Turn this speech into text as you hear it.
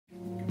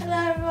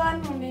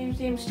everyone, my name is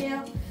Liam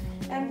Steele,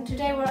 and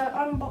today we're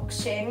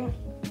unboxing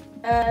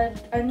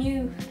a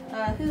new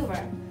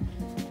Hoover.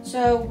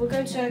 So we're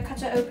going to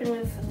cut it open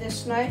with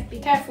this knife. Be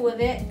careful with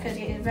it because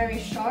it is very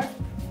sharp.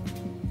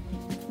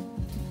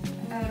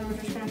 And we're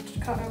just going to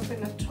cut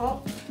open the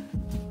top.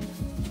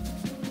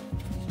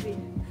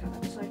 Cut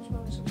that side as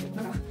well, something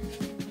better.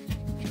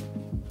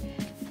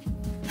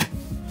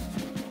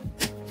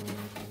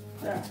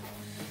 There.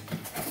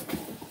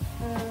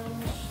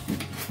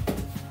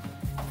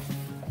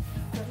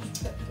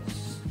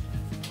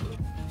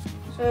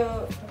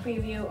 So, a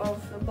preview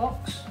of the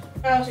box.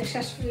 I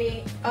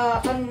successfully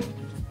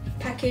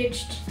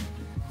unpackaged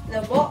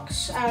the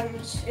box, and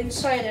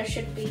inside there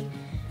should be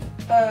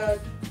the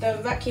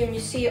vacuum you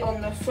see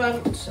on the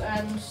front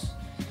and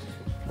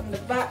on the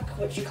back,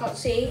 which you can't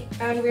see,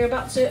 and we're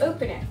about to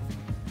open it.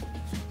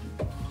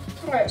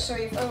 Alright, so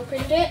we've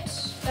opened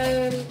it,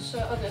 and so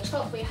on the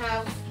top we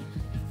have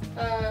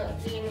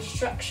the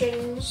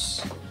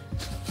instructions,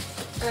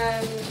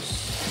 and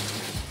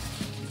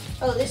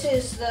oh, this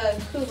is the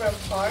Hoover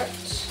part.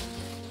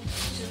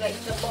 This is like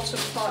the bottom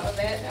part of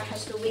it. It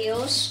has the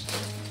wheels.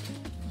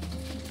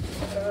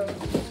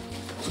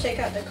 Let's take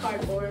out the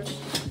cardboard.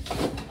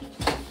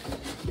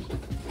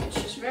 It's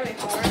just very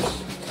hard.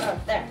 Oh,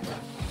 there.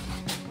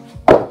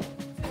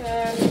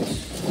 And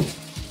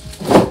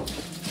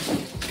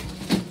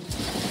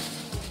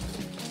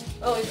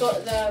oh, we've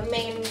got the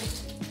main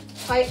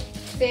pipe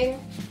thing.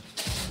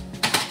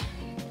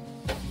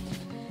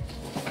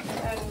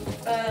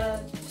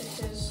 And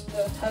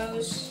the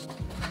hose.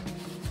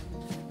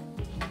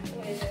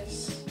 What is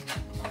this?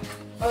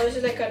 Oh, this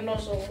is like a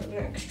nozzle, an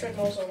extra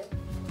nozzle.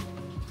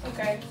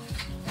 Okay.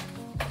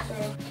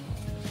 So,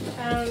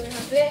 and we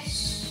have this.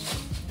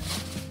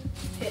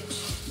 It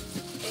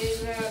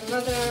is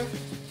another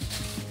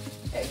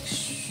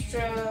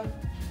extra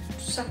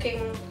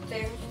sucking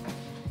thing.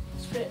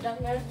 Let's put it down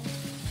there.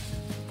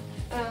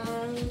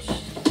 And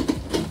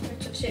we have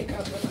to take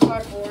out the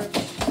cardboard.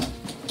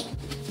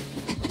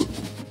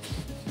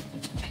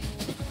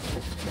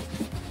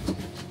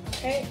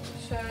 Okay,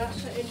 so that's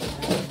what it is.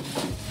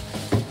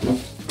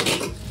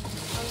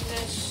 And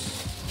this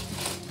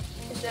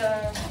is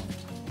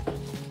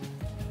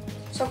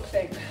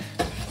something.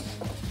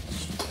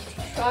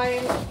 Let's try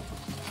and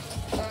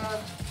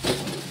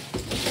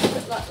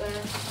put that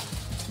there.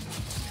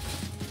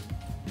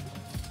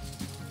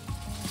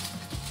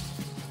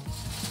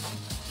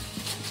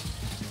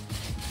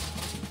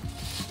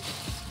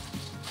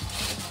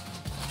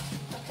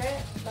 Okay,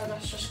 and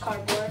that's just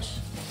cardboard.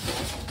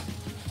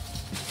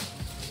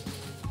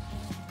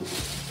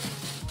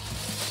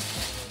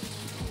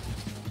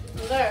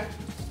 There.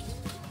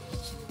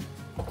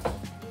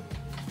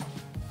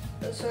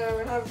 So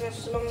we have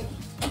this long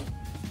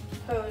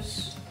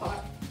hose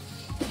part.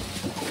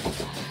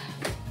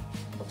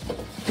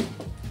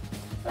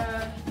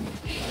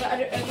 Is that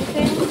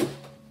everything?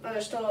 No,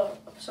 there's still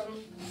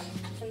some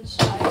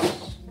inside.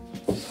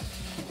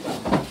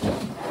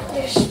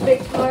 This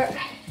big part.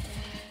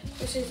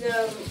 This is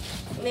the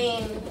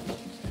main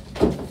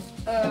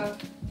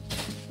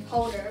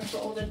holder for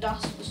all the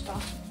dust and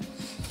stuff.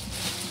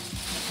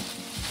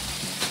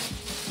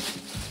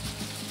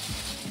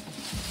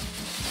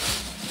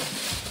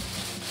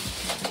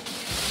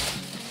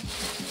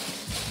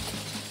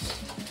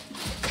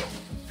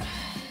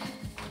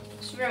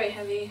 Very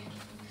heavy.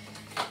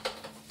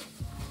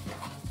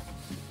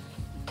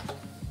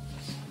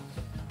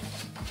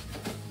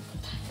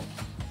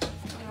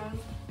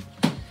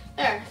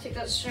 There, I think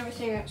that's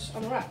everything that's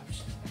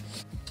unwrapped.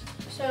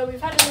 So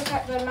we've had a look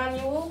at the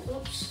manual,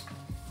 oops,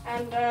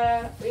 and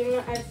I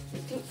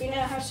think we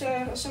know how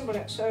to assemble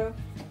it. So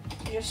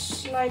you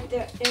just slide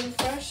that in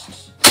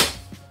first.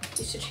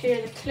 You should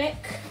hear the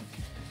click.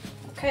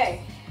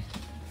 Okay.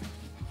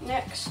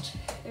 Next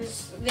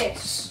is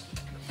this.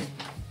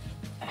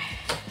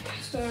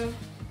 So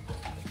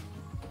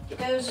it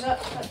goes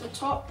up at the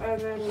top, and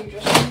then you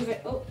just move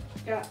it up.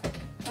 Yeah,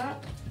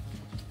 that.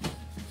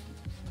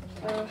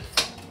 I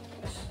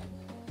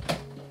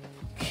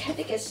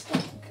think it's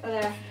stuck. Oh,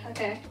 there.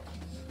 Okay.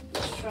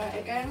 Let's try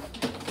it again.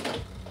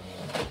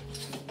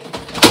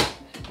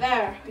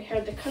 There. We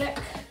heard the click.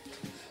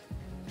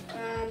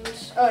 And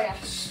oh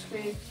yes,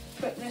 we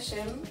put this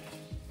in.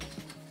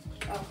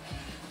 Oh,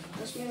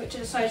 let's move it to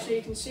the side so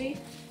you can see.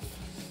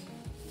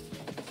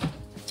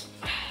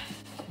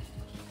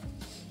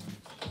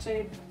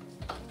 So,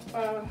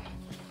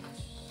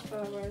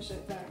 where is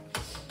it? There.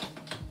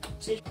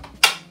 See?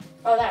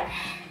 Oh, there.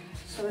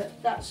 So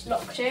that's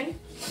locked in.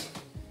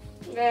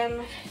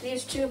 Then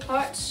these two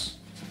parts,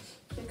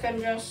 you can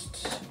just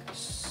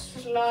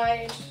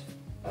slide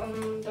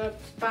on the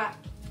back.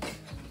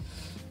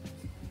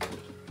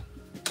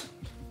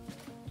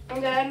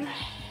 And then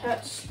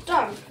that's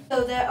done.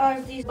 So there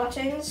are these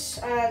buttons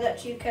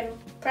that you can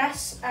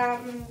press,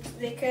 and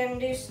they can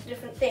do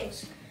different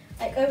things.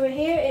 Like over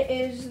here, it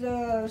is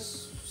the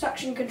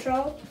suction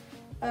control,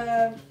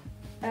 and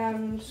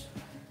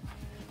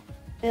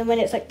when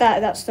it's like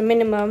that, that's the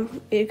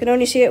minimum. You can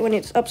only see it when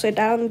it's upside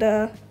down,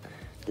 the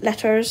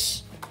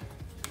letters.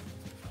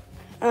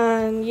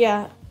 and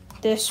yeah,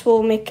 this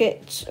will make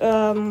it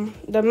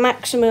the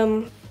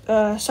maximum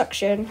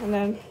suction and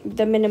then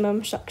the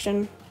minimum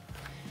suction.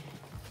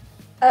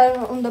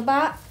 On the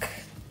back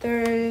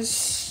there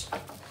is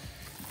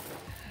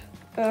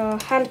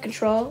hand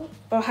control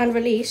or hand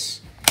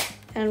release,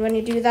 and when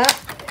you do that,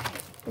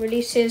 it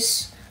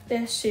releases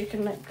this so you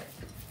can like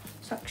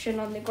suction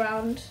on the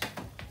ground.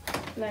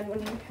 And then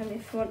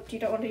if you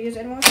don't want to use it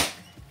anymore,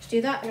 just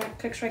do that and it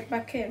clicks right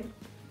back in.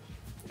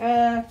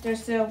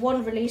 There's the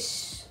one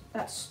release,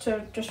 that's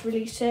to just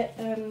release it,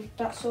 and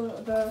that's all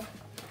the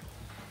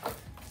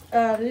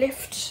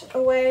lift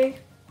away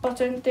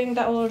button thing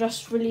that will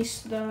just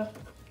release the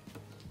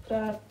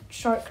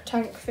shark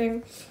tank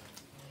thing.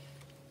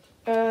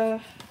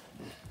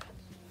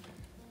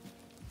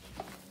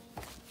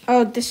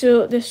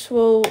 This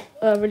will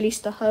release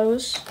the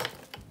hose,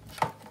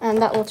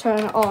 and that will turn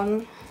it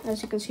on,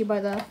 as you can see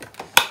by the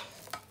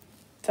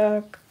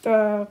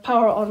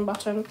power on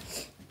button.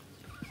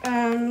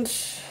 And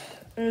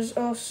there's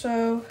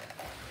also,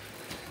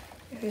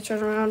 if you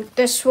turn around,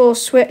 this will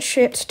switch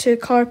it to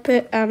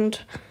carpet and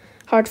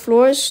hard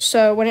floors.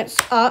 So when it's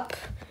up,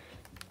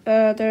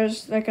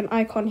 there's like an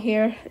icon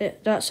here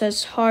that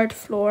says hard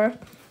floor,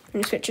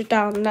 and you switch it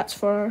down, and that's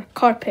for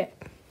carpet.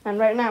 And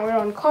right now we're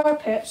on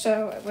carpet,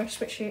 so we're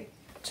switching it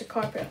to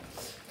carpet.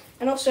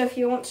 And also, if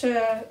you want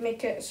to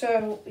make it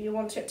so you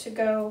want it to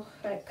go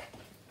like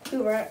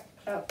Hoover,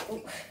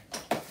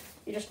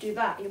 you just do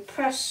that. You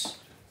press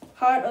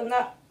hard on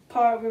that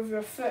part with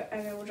your foot,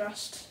 and it will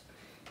just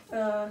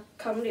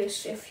come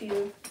loose if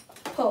you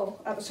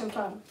pull at the same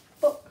time.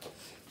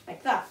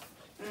 Like that.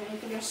 And you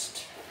can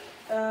just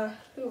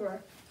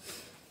Hoover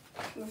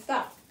with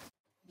that.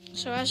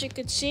 So as you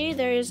can see,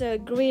 there is a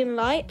green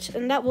light,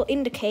 and that will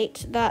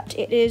indicate that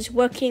it is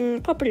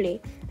working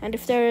properly. And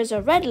if there is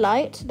a red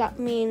light, that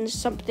means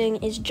something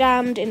is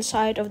jammed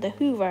inside of the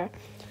Hoover.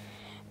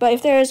 But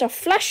if there is a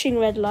flashing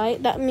red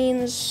light, that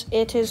means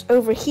it is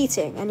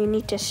overheating and you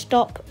need to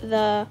stop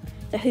the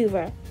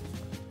Hoover.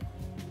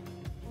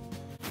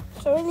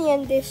 So in the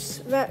end, this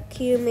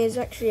vacuum is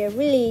actually a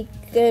really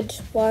good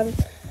one.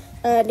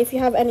 And if you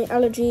have any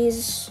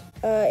allergies,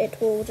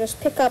 it will just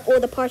pick up all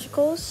the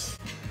particles.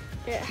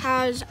 It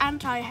has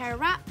anti-hair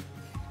wrap.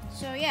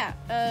 So yeah,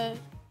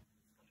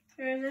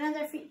 there's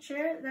another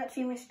feature that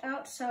you missed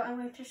out, so I'm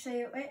going to show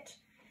you it.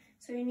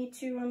 So you need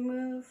to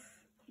remove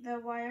the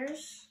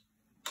wires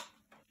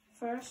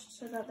first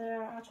so that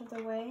they're out of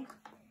the way.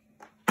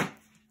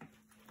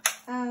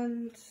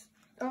 And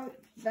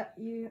that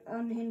you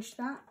unhinge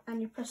that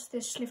and you press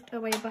this lift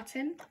away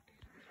button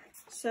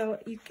so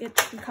it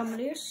can come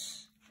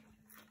loose.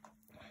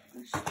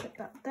 Let's put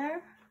that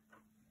there.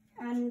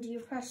 And you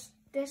press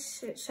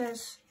this, it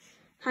says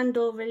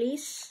handle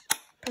release.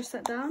 Press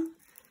that down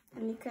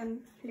and you can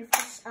lift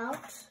this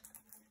out.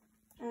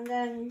 And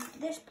then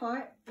this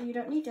part, you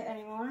don't need it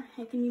anymore.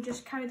 You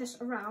just carry this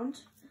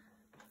around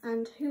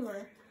and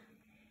Hoover.